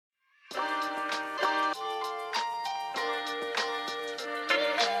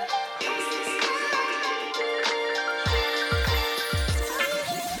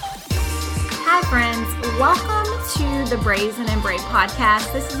Hi, friends. Welcome to the Brazen and Brave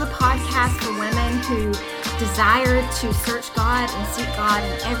podcast. This is a podcast for women who desire to search God and seek God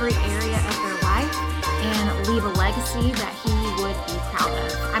in every area of their life and leave a legacy that He would be proud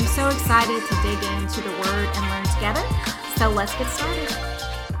of. I'm so excited to dig into the Word and learn together. So let's get started.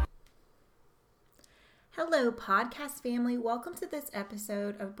 Hello, podcast family. Welcome to this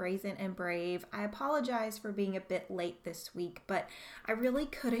episode of Brazen and Brave. I apologize for being a bit late this week, but I really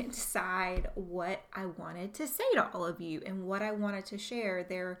couldn't decide what I wanted to say to all of you and what I wanted to share.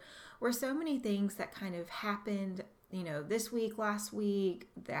 There were so many things that kind of happened, this week, last week,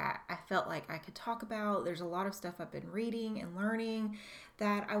 that I felt like I could talk about. There's a lot of stuff I've been reading and learning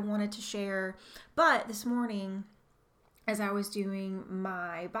that I wanted to share. But this morning, as I was doing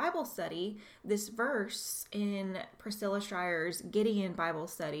my Bible study, this verse in Priscilla Shire's Gideon Bible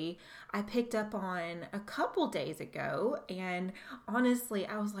study, I picked up on a couple days ago. And honestly,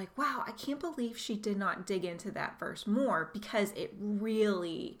 I was like, wow, I can't believe she did not dig into that verse more, because it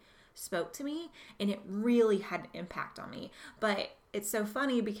really spoke to me and it really had an impact on me. But it's so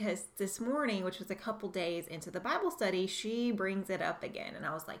funny because this morning, which was a couple days into the Bible study, she brings it up again. And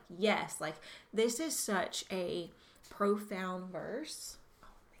I was like, yes, this is such a profound verse.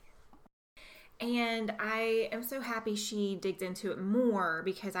 And I am so happy she digged into it more,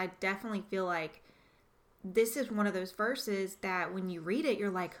 because I definitely feel like this is one of those verses that when you read it, you're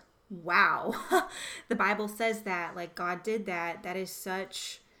like, wow, the Bible says that, God did that. That is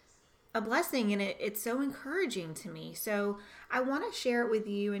such a blessing, and it's so encouraging to me. So I want to share it with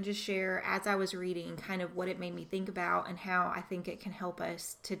you and just share, as I was reading, kind of what it made me think about and how I think it can help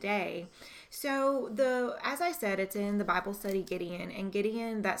us today. So as I said, it's in the Bible study Gideon, and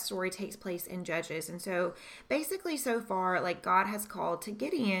Gideon, that story takes place in Judges. And so basically so far, God has called to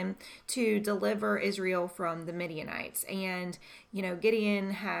Gideon to deliver Israel from the Midianites. And,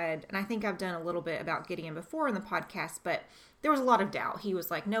 Gideon had, and I think I've done a little bit about Gideon before in the podcast, but there was a lot of doubt. He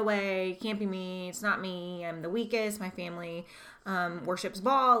was like, no way, it can't be me. It's not me. I'm the weakest. My family worships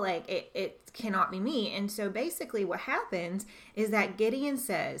Baal. It cannot be me. And so basically what happens is that Gideon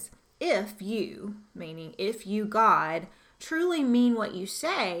says, if you, meaning if you, God, truly mean what you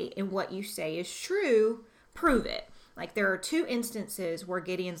say and what you say is true, prove it. There are two instances where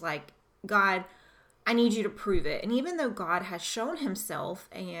Gideon's like, God, I need you to prove it. And even though God has shown himself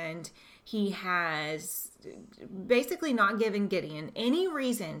and he has basically not given Gideon any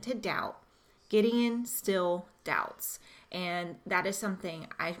reason to doubt, Gideon still doubts. And that is something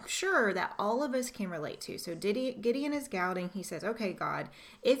I'm sure that all of us can relate to. So Gideon is doubting. He says, okay, God,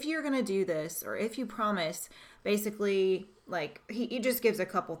 if you're going to do this, or if you promise, basically, he just gives a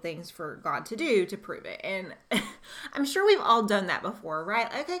couple things for God to do to prove it. And I'm sure we've all done that before, right?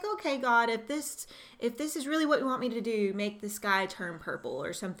 Okay, God, if this is really what you want me to do, make the sky turn purple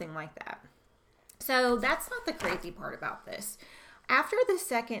or something like that. So that's not the crazy part about this. After the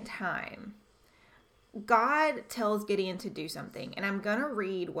second time, God tells Gideon to do something, and I'm going to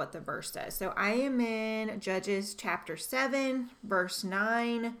read what the verse says. So I am in Judges chapter 7, verse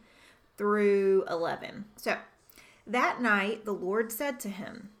 9 through 11. So that night the Lord said to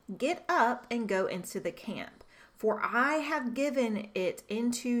him, get up and go into the camp, for I have given it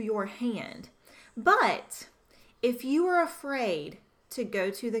into your hand. But if you are afraid to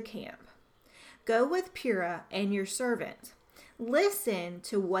go to the camp, go with Purah and your servant. Listen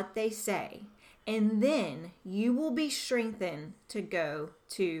to what they say, and then you will be strengthened to go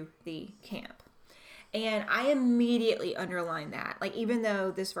to the camp. And I immediately underlined that. Even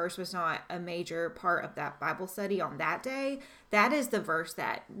though this verse was not a major part of that Bible study on that day, that is the verse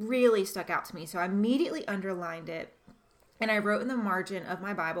that really stuck out to me. So I immediately underlined it. And I wrote in the margin of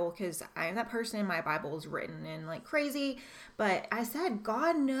my Bible, because I am that person, and my Bible is written in crazy. But I said,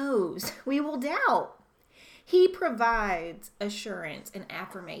 God knows we will doubt. He provides assurance and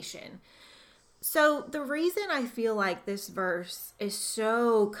affirmation. So the reason I feel like this verse is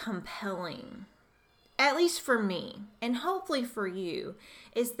so compelling, at least for me, and hopefully for you,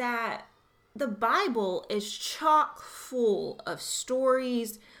 is that the Bible is chock full of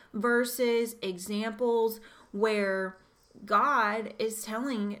stories, verses, examples where God is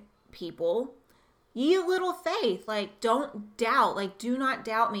telling people, ye of little faith, don't doubt, do not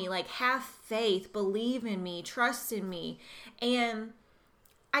doubt me, have faith, believe in me, trust in me. And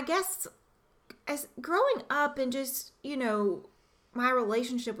I guess as growing up and just, my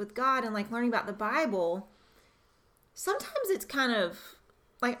relationship with God and learning about the Bible, sometimes it's kind of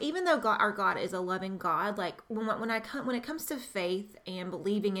like, even though our God is a loving God, like when it comes to faith and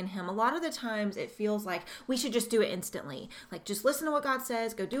believing in him, a lot of the times it feels like we should just do it instantly. Like, just listen to what God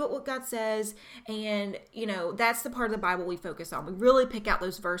says, go do what God says. And, that's the part of the Bible we focus on. We really pick out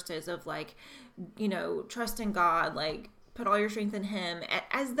those verses of like, trust in God, like put all your strength in him, not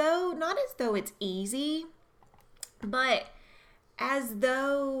as though it's easy, but as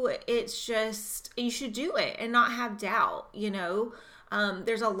though it's just, you should do it and not have doubt,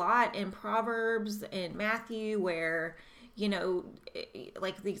 There's a lot in Proverbs and Matthew where,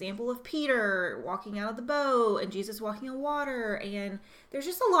 like the example of Peter walking out of the boat and Jesus walking on water. And there's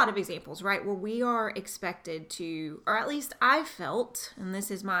just a lot of examples, right, where we are expected to, or at least I felt, and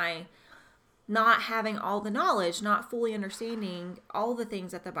this is my not having all the knowledge, not fully understanding all the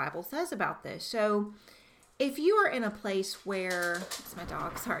things that the Bible says about this. So if you are in a place where, it's my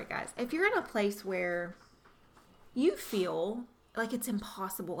dog, sorry guys. If you're in a place where you feel like it's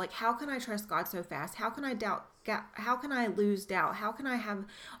impossible, like how can I trust God so fast? How can I doubt? How can I lose doubt? How can I have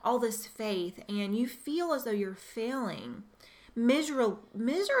all this faith? And you feel as though you're failing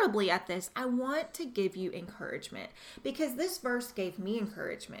miserably at this. I want to give you encouragement because this verse gave me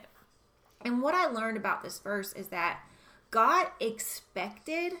encouragement. And what I learned about this verse is that God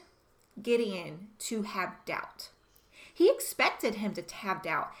expected Gideon to have doubt. He expected him to have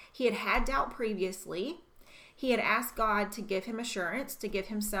doubt. He had had doubt previously. He had asked God to give him assurance, to give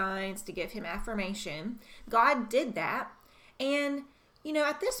him signs, to give him affirmation. God did that. And,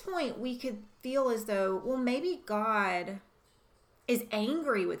 at this point, we could feel as though, well, maybe God is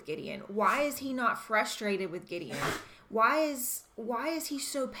angry with Gideon. Why is he not frustrated with Gideon? Why is he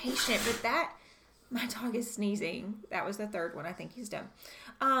so patient? But my dog is sneezing. That was the third one. I think he's done.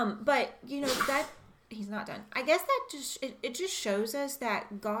 But, that he's not done. I guess that it just shows us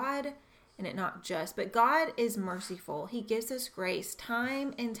that God, but God is merciful. He gives us grace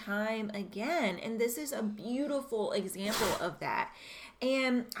time and time again. And this is a beautiful example of that.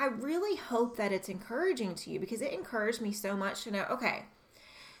 And I really hope that it's encouraging to you because it encouraged me so much to know, okay,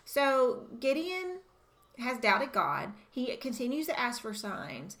 so Gideon has doubted God. He continues to ask for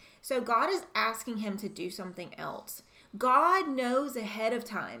signs. So God is asking him to do something else. God knows ahead of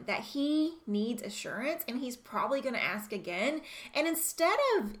time that he needs assurance and he's probably going to ask again. And instead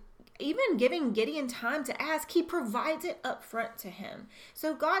of even giving Gideon time to ask, he provides it up front to him.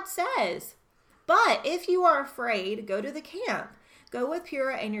 So God says, but if you are afraid, go to the camp. Go with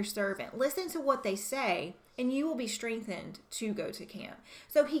Purah and your servant. Listen to what they say, and you will be strengthened to go to camp.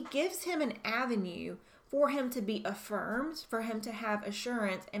 So he gives him an avenue for him to be affirmed, for him to have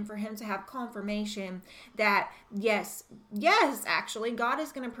assurance, and for him to have confirmation that, yes, actually, God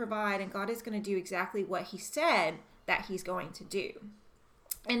is going to provide, and God is going to do exactly what he said that he's going to do.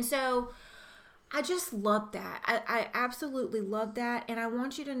 And so I just love that. I absolutely love that. And I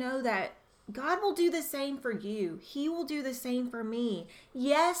want you to know that God will do the same for you. He will do the same for me.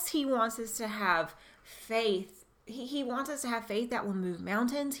 Yes, he wants us to have faith. He wants us to have faith that will move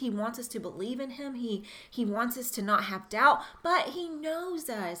mountains. He wants us to believe in him. He wants us to not have doubt, but he knows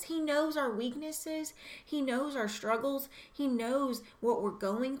us. He knows our weaknesses. He knows our struggles. He knows what we're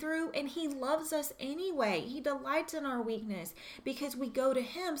going through, and he loves us anyway. He delights in our weakness because we go to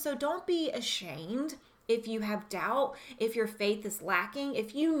him. So don't be ashamed if you have doubt, if your faith is lacking,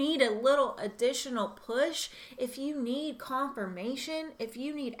 if you need a little additional push, if you need confirmation, if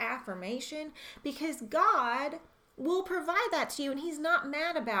you need affirmation, because God will provide that to you, and he's not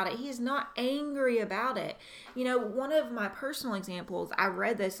mad about it. He is not angry about it. One of my personal examples, I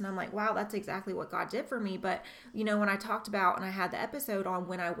read this and I'm like, wow, that's exactly what God did for me. But, when I talked about, and I had the episode on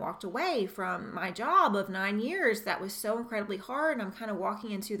when I walked away from my job of 9 years, that was so incredibly hard. And I'm kind of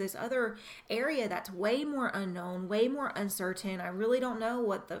walking into this other area that's way more unknown, way more uncertain. I really don't know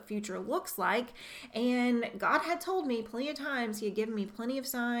what the future looks like. And God had told me plenty of times, he had given me plenty of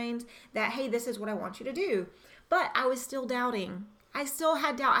signs that, hey, this is what I want you to do. But I was still doubting. I still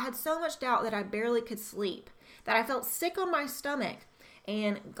had doubt. I had so much doubt that I barely could sleep, that I felt sick on my stomach.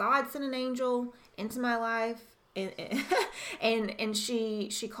 And God sent an angel into my life, and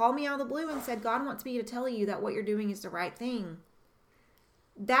she called me out of the blue and said, God wants me to tell you that what you're doing is the right thing.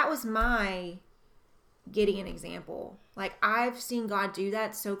 That was my Gideon example. Like, I've seen God do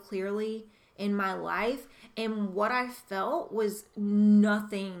that so clearly in my life, and what I felt was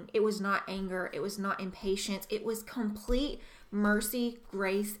nothing. It was not anger. It was not impatience. It was complete mercy,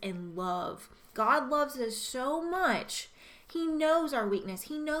 grace, and love. God loves us so much. He knows our weakness.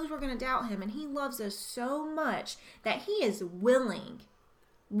 He knows we're going to doubt him, and he loves us so much that he is willing,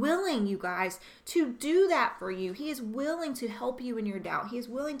 you guys, to do that for you. He is willing to help you in your doubt. He is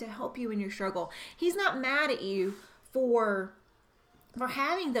willing to help you in your struggle. He's not mad at you for for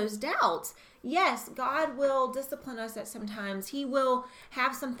having those doubts. Yes, God will discipline us at sometimes. He will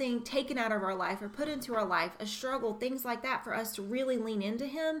have something taken out of our life or put into our life, a struggle, things like that, for us to really lean into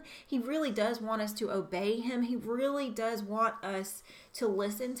him. He really does want us to obey him. He really does want us to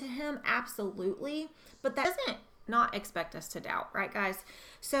listen to him. Absolutely. But that doesn't not expect us to doubt, right, guys?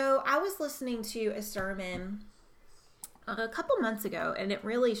 So I was listening to a sermon a couple months ago, and it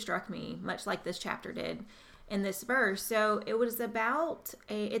really struck me, much like this chapter did in this verse. So it was about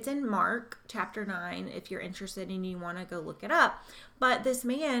it's in Mark chapter 9, if you're interested and you want to go look it up. But this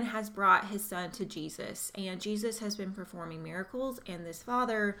man has brought his son to Jesus, and Jesus has been performing miracles, and this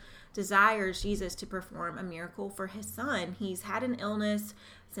father desires Jesus to perform a miracle for his son. He's had an illness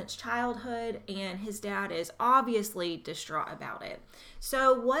since childhood, and his dad is obviously distraught about it.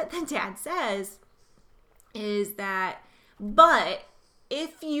 So what the dad says is that, but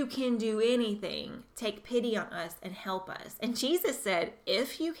if you can do anything, take pity on us and help us. And Jesus said,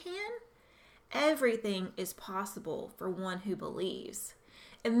 if you can, everything is possible for one who believes.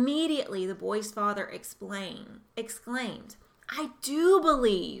 Immediately, the boy's father exclaimed, I do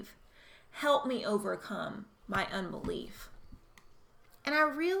believe. Help me overcome my unbelief. And I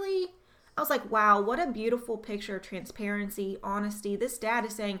was like, wow, what a beautiful picture of transparency, honesty. This dad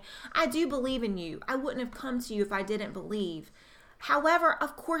is saying, I do believe in you. I wouldn't have come to you if I didn't believe. However,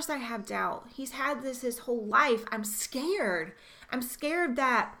 of course I have doubt. He's had this his whole life. I'm scared. I'm scared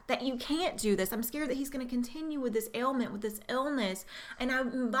that you can't do this. I'm scared that he's going to continue with this ailment, with this illness. And I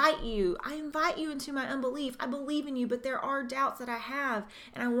invite you into my unbelief. I believe in you, but there are doubts that I have.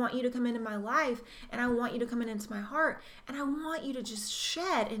 And I want you to come into my life. And I want you to come into my heart. And I want you to just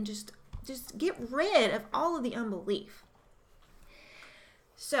shed and just get rid of all of the unbelief.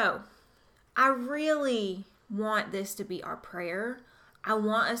 So I really want this to be our prayer. I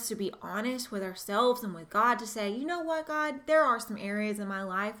want us to be honest with ourselves and with God, to say, you know what, God, there are some areas in my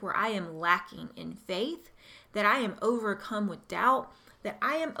life where I am lacking in faith, that I am overcome with doubt, that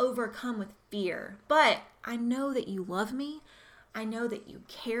I am overcome with fear. But I know that you love me. I know that you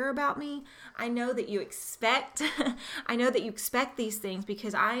care about me. I know that you expect these things,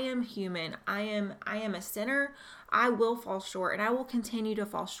 because I am human. I am a sinner. I will fall short, and I will continue to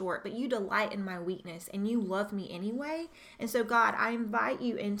fall short, but you delight in my weakness, and you love me anyway. And so, God, I invite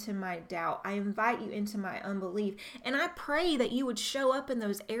you into my doubt. I invite you into my unbelief. And I pray that you would show up in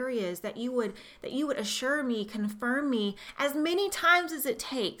those areas, that you would assure me, confirm me as many times as it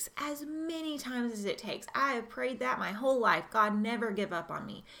takes. I have prayed that my whole life. God, never give up on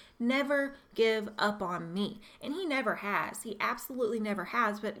me. Never give up on me. And he never has. He absolutely never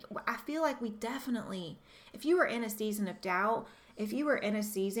has. But I feel like we definitely, if you were in a season of doubt, if you were in a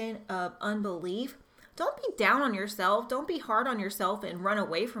season of unbelief, don't be down on yourself. Don't be hard on yourself and run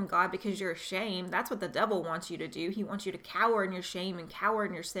away from God because you're ashamed. That's what the devil wants you to do. He wants you to cower in your shame and cower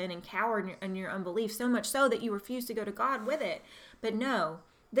in your sin and cower in your unbelief, so much so that you refuse to go to God with it. But no,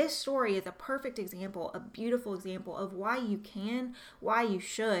 this story is a perfect example, a beautiful example of why you can, why you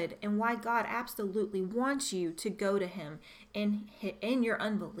should, and why God absolutely wants you to go to him in your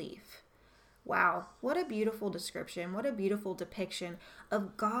unbelief. Wow, what a beautiful description. What a beautiful depiction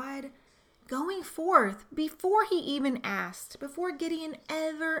of God going forth before he even asked, before Gideon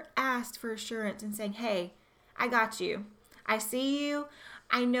ever asked for assurance, and saying, hey, I got you. I see you.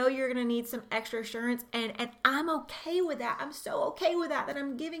 I know you're going to need some extra assurance, and I'm okay with that. I'm so okay with that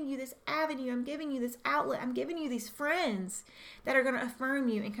I'm giving you this avenue. I'm giving you this outlet. I'm giving you these friends that are going to affirm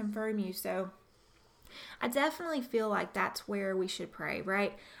you and confirm you. So I definitely feel like that's where we should pray,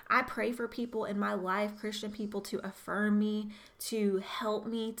 right? I pray for people in my life, Christian people, to affirm me, to help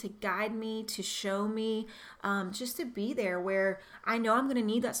me, to guide me, to show me, just to be there where I know I'm going to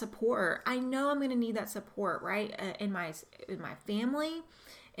need that support. I know I'm going to need that support, right? In my family,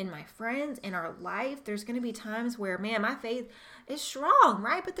 in my friends, in our life. There's going to be times where, man, my faith is strong,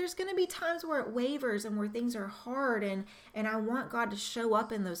 right? But there's going to be times where it wavers and where things are hard, and I want God to show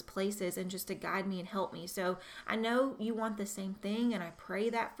up in those places and just to guide me and help me. So I know you want the same thing, and I pray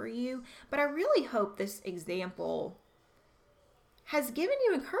that for you, but I really hope this example has given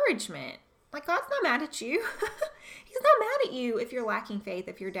you encouragement. Like, God's not mad at you. He's not mad at you if you're lacking faith,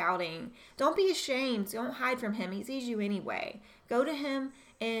 if you're doubting. Don't be ashamed. Don't hide from him. He sees you anyway. Go to him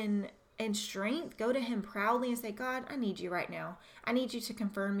in strength. Go to him proudly and say, God, I need you right now. I need you to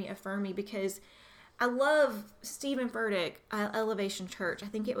confirm me, affirm me, because I love Stephen Furtick, Elevation Church. I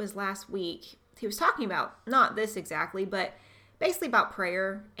think it was last week. He was talking about, not this exactly, but basically about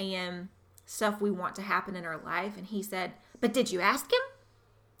prayer and stuff we want to happen in our life. And he said, but did you ask him?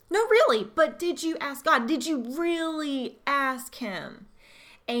 No, really. But did you ask God? Did you really ask him?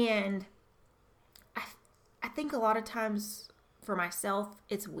 And I think a lot of times for myself,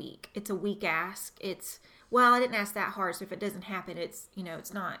 it's weak. It's a weak ask. Well, I didn't ask that hard, so if it doesn't happen, it's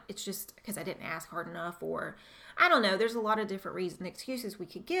just because I didn't ask hard enough, or I don't know. There's a lot of different excuses we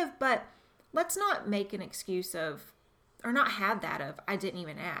could give, but let's not make an excuse of, or not have that of, I didn't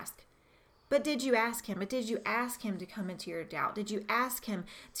even ask. But did you ask him? But did you ask him to come into your doubt? Did you ask him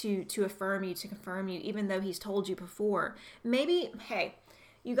to affirm you, to confirm you, even though he's told you before? Maybe, hey,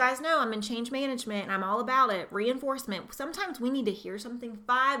 you guys know I'm in change management and I'm all about it. Reinforcement. Sometimes we need to hear something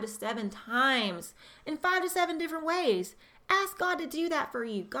 5 to 7 times in 5 to 7 different ways. Ask God to do that for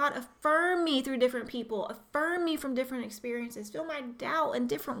you. God, affirm me through different people. Affirm me from different experiences. Fill my doubt in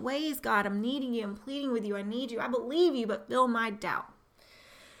different ways, God. I'm needing you. I'm pleading with you. I need you. I believe you, but fill my doubt.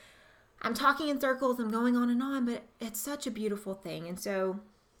 I'm talking in circles. I'm going on and on, but it's such a beautiful thing. And so,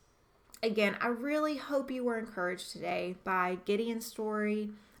 again, I really hope you were encouraged today by Gideon's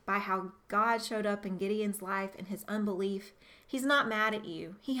story, by how God showed up in Gideon's life and his unbelief. He's not mad at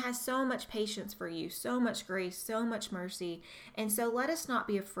you. He has so much patience for you, so much grace, so much mercy. And so let us not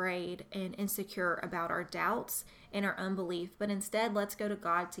be afraid and insecure about our doubts and our unbelief, but instead let's go to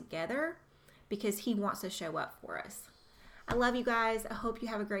God together because he wants to show up for us. I love you guys. I hope you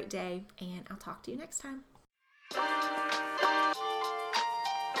have a great day, and I'll talk to you next time.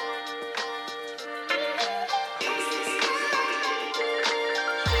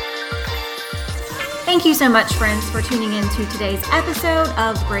 Thank you so much, friends, for tuning in to today's episode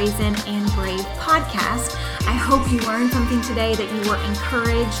of Brazen and Brave podcast. I hope you learned something today, that you were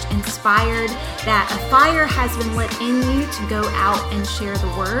encouraged, inspired, that a fire has been lit in you to go out and share the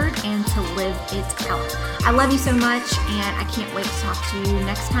word and to live it out. I love you so much, and I can't wait to talk to you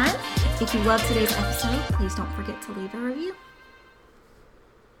next time. If you love today's episode, please don't forget to leave a review.